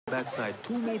backside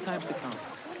too many times to count.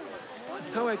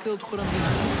 That's how I killed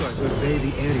Khurram's guards. Survey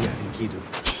the area, Enkidu.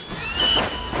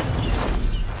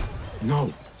 No,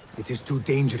 it is too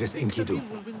dangerous, Enkidu. Khabib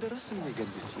will win the wrestling again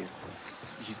this year.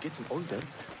 He's getting older.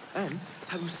 And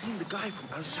have you seen the guy from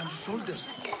Al-Sham's shoulders?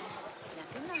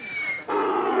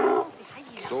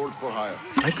 Sword for hire.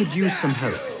 I could use some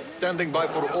help. Standing by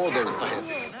for orders, Tahir.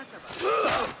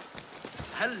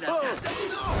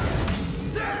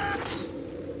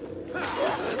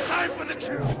 Time for the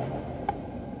kill!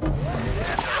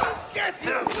 Get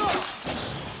him!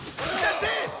 That's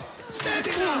it!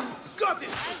 Standing up! Got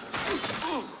it!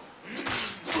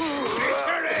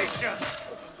 Inspiration!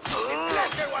 The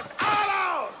pressure was all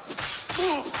out!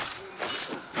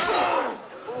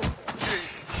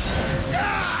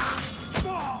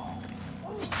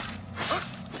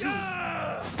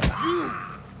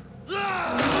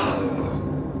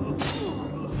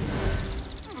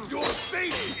 Your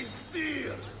fate is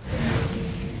sealed!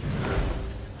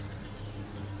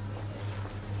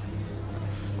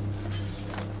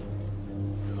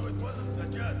 No, it wasn't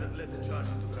Sajjad that led the charge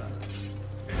into Brad.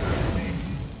 It was me.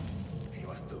 He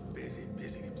was too busy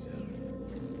busying himself.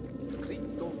 Creed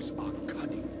dogs are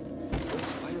cunning. Those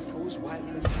fire froze while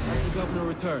you... Has the governor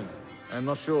returned? I'm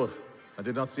not sure. I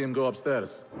did not see him go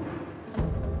upstairs.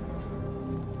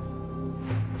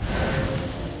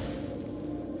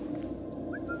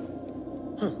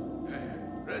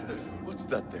 Rest assured. What's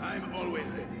that thing? I'm always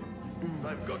ready.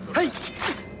 I've got to... Hey!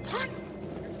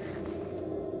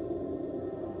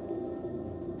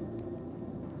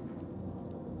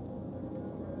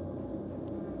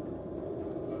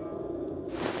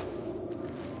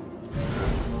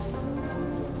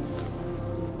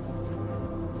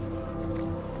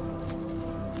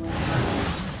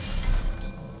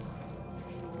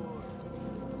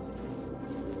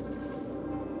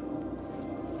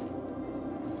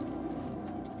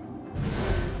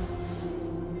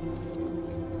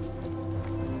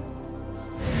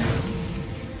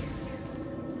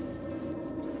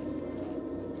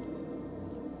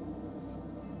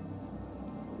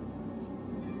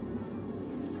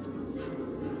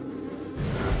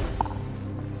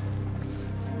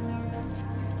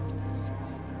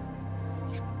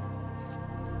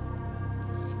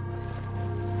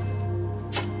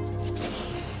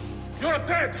 You're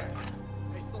dead!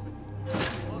 Hey, stop it.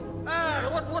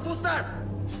 What was that?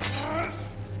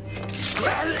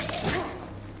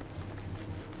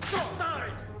 Stop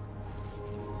died!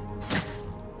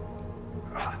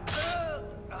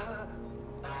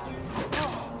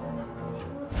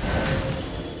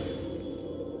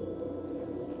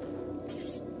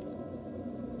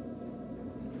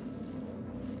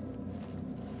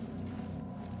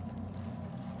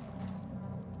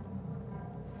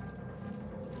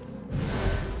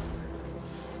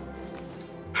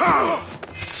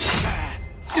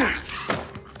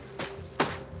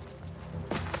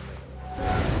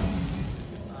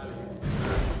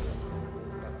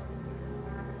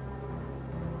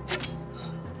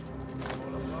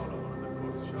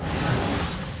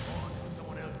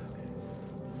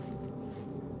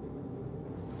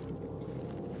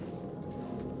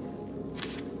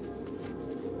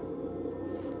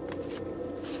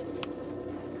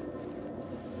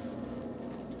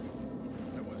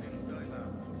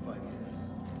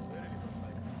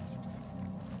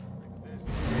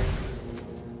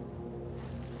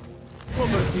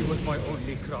 Poverty was my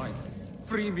only crime.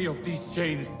 Free me of these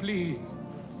chains, please.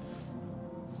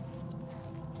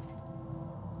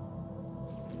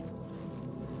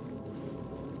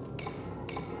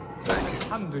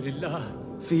 Alhamdulillah.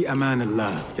 في أمان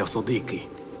الله يا صديقي.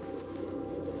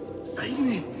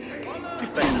 ساعدني! I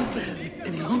cannot bear this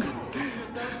any longer.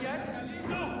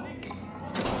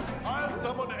 I'll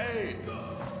summon aid.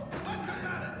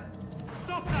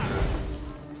 Stop that!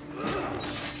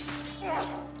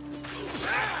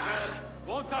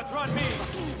 Won't outrun me!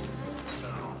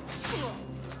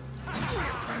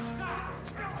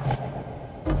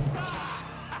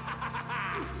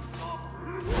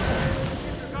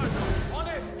 On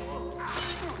it!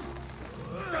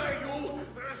 Die, you!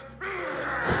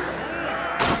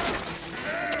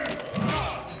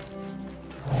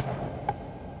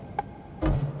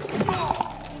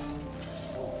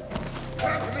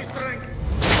 Give me strength!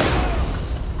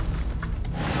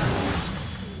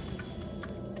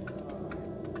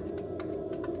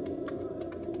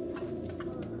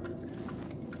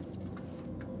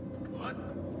 What?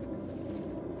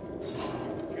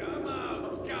 Come out,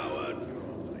 coward!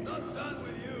 Not done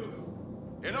with you!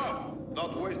 Enough!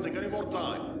 Not wasting any more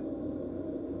time.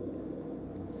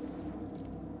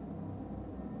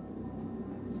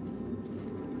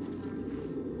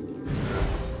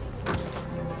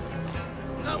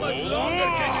 much longer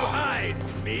can you hide,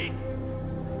 me?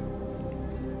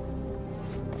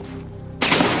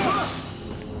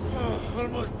 Oh,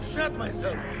 almost shot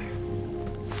myself.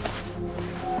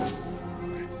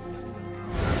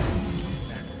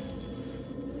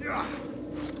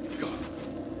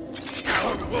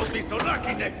 You won't be so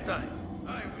lucky next time.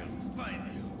 I will find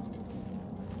you.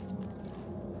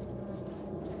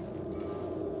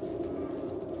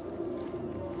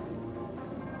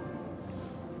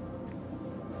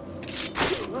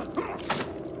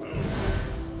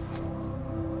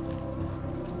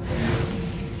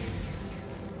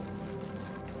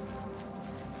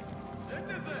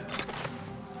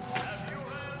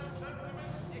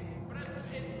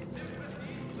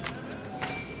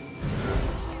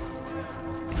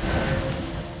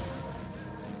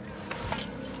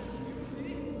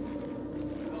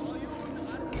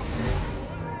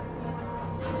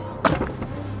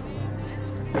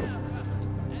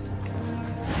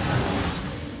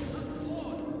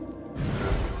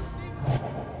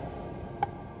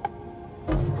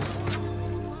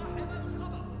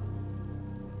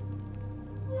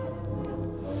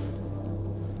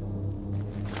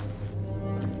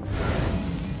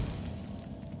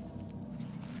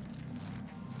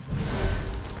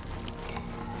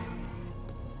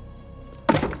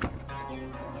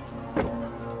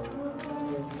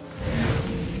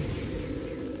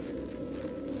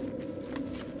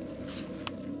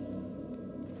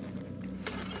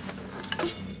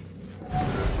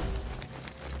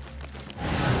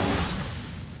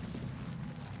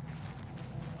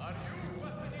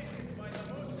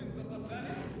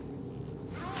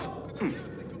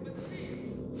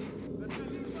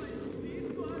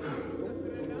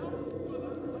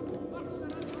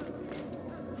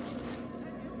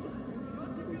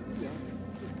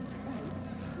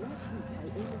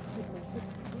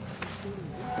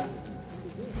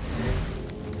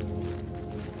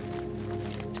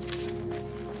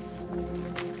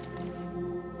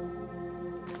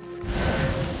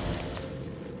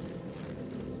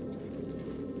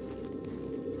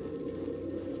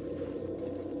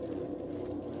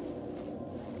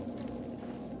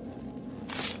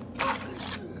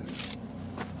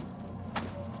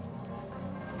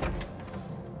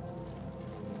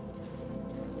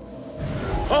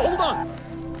 Oh, hold on!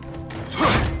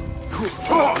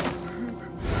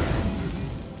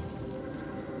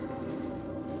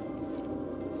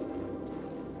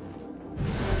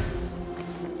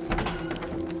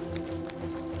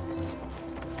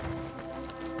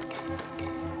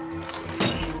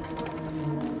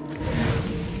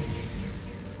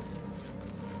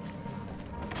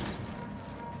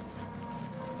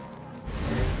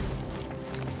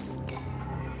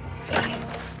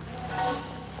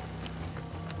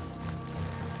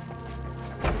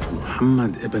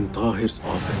 Muhammad ibn Tahir's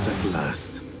office at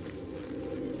last.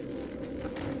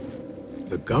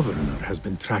 The governor has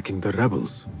been tracking the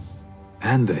rebels,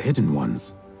 and the hidden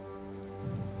ones.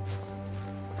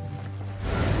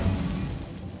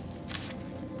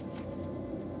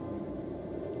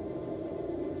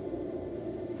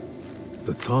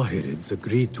 The Tahirids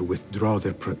agreed to withdraw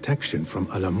their protection from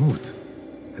Alamut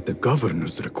at the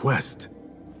governor's request.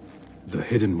 The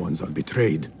hidden ones are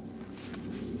betrayed.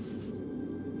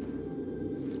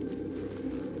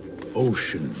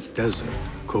 Ocean, desert,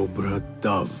 cobra,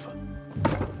 dove.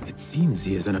 It seems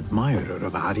he is an admirer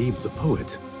of Arib the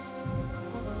poet.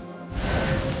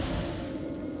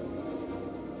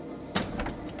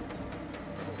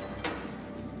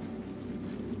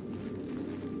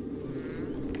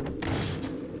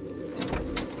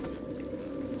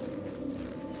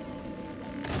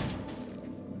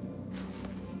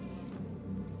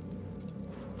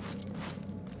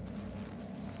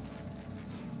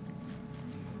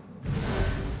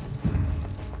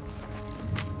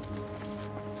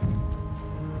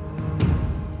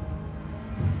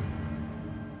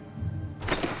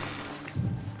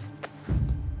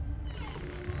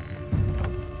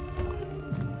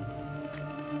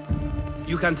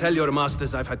 You can tell your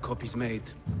masters I've had copies made.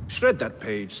 Shred that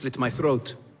page, slit my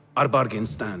throat. Our bargain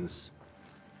stands.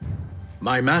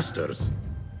 My masters?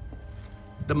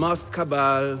 The masked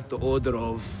cabal, the order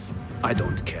of... I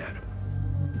don't care.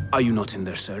 Are you not in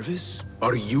their service?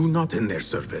 Are you not in their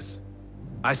service?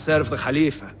 I serve the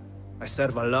Khalifa. I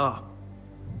serve Allah.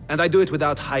 And I do it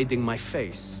without hiding my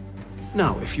face.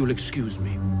 Now, if you'll excuse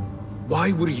me.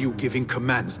 Why were you giving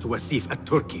commands to Asif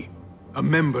at-Turki, a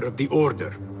member of the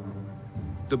Order?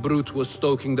 The brute was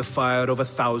stoking the fire of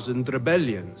 1,000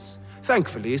 rebellions.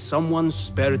 Thankfully, someone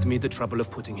spared me the trouble of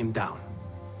putting him down.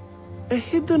 A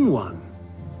hidden one,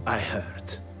 I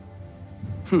heard.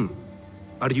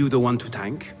 Are you the one to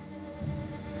thank?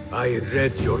 I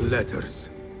read your letters.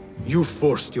 You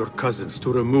forced your cousins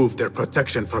to remove their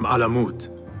protection from Alamut.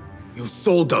 You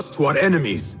sold us to our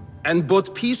enemies. And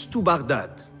brought peace to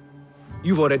Baghdad.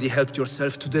 You've already helped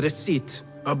yourself to the receipt.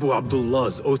 Abu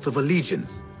Abdullah's oath of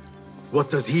allegiance. What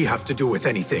does he have to do with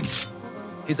anything?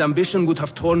 His ambition would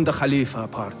have torn the Khalifa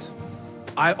apart.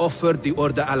 I offered the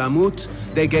Order Alamut.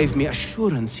 They gave me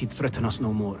assurance he'd threaten us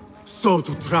no more. So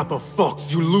to trap a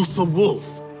fox, you loose a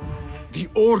wolf. The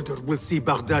Order will see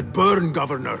Baghdad burn,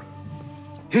 Governor.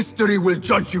 History will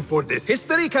judge you for this.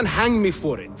 History can hang me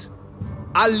for it.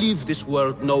 I'll leave this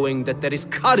world knowing that there is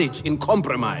courage in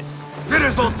compromise. There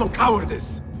is also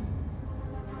cowardice.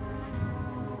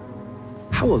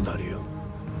 How old are you?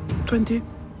 20?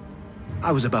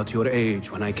 I was about your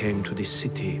age when I came to this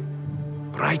city.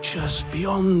 Righteous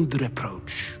beyond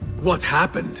reproach. What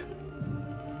happened?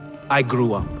 I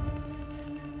grew up.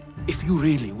 If you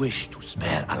really wish to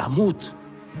spare Alamut,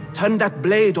 turn that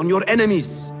blade on your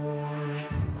enemies.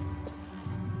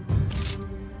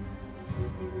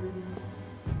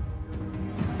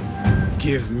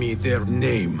 Give me their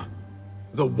name.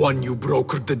 The one you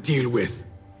brokered the deal with.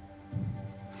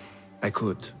 I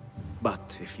could.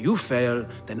 But if you fail,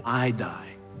 then I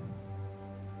die.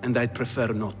 And I'd prefer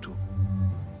not to.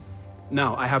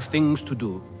 Now, I have things to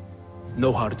do.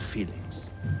 No hard feelings.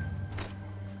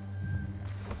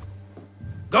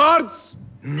 Guards!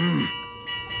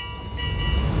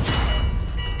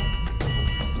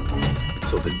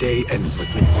 So the day ends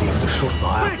with me fleeing the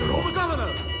Shurta after all.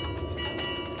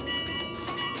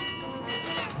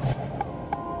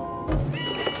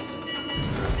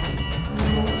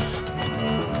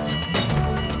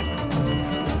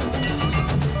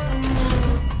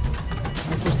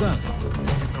 What was that?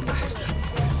 From the haystack.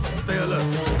 Stay alert.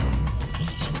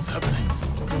 What's happening?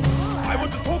 I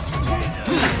want to talk to you.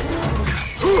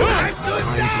 Time to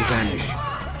vanish.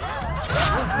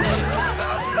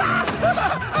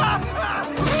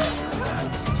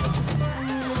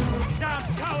 Damn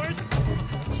coward!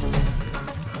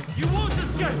 You won't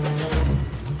escape!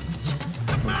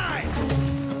 Mine!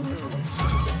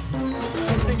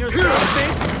 Think you're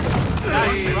something?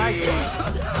 That's right.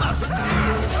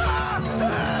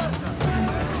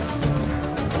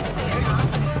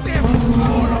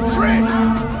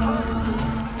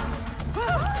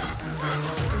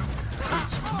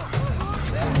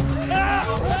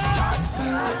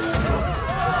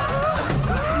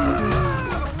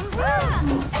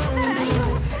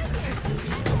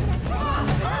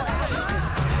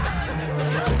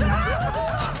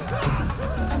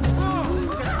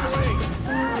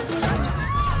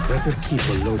 Better keep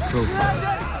a low profile.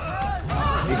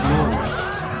 Ignore us.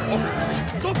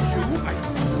 Stop you! I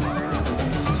see.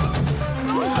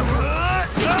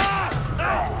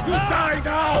 You die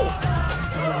now!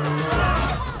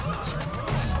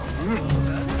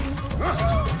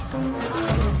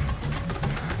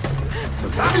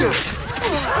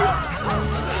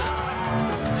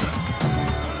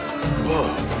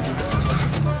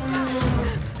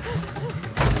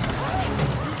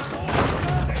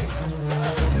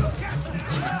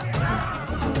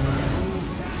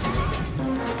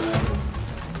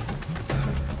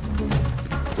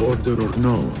 Order or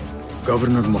no,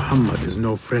 Governor Muhammad is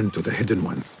no friend to the Hidden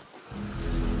Ones.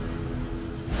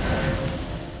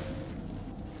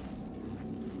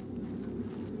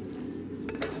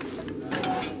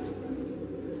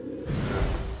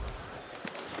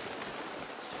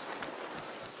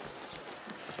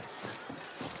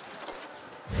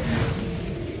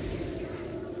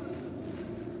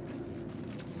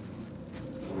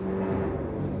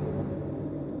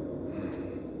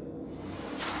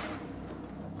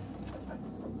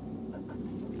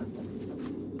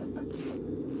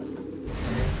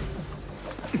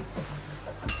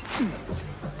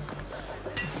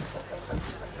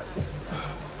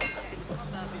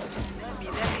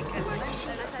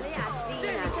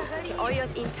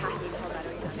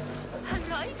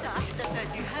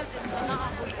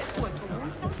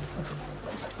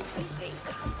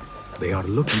 They are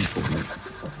looking for me.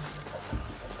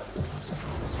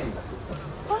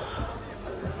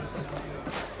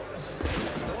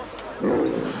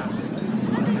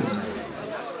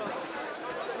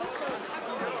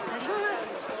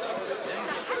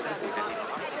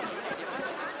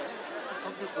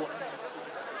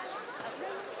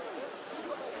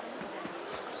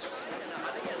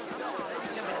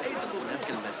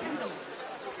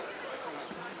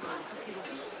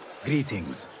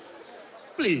 Greetings.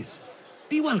 Please,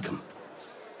 be welcome.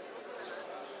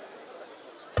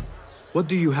 What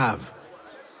do you have?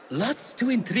 Lots to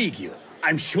intrigue you,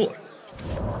 I'm sure.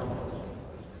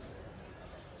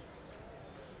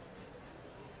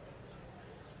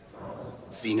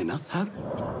 seen enough,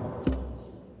 have?